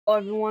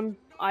Everyone,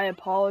 I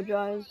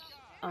apologize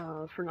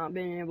for not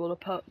being able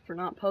to for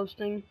not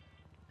posting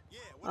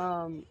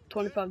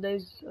 25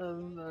 days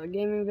of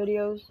gaming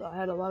videos. I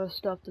had a lot of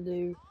stuff to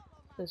do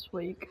this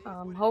week.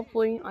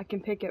 Hopefully, I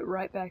can pick it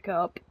right back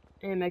up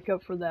and make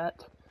up for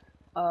that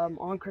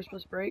on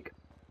Christmas break.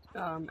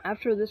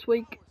 After this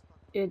week,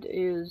 it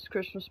is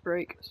Christmas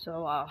break,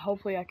 so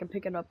hopefully I can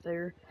pick it up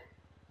there,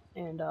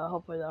 and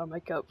hopefully that'll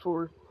make up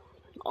for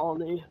all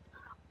the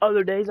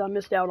other days I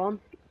missed out on.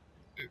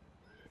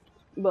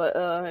 But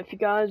if you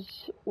guys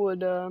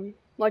would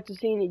like to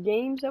see any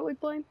games that we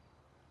play,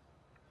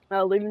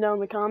 leave them down in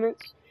the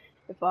comments.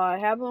 If I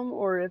have them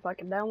or if I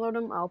can download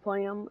them, I'll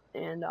play them.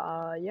 And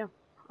yeah,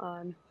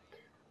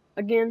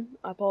 again,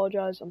 I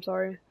apologize. I'm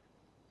sorry.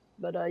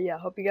 But yeah,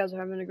 hope you guys are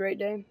having a great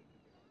day.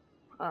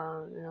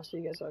 And I'll see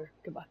you guys later.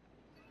 Goodbye.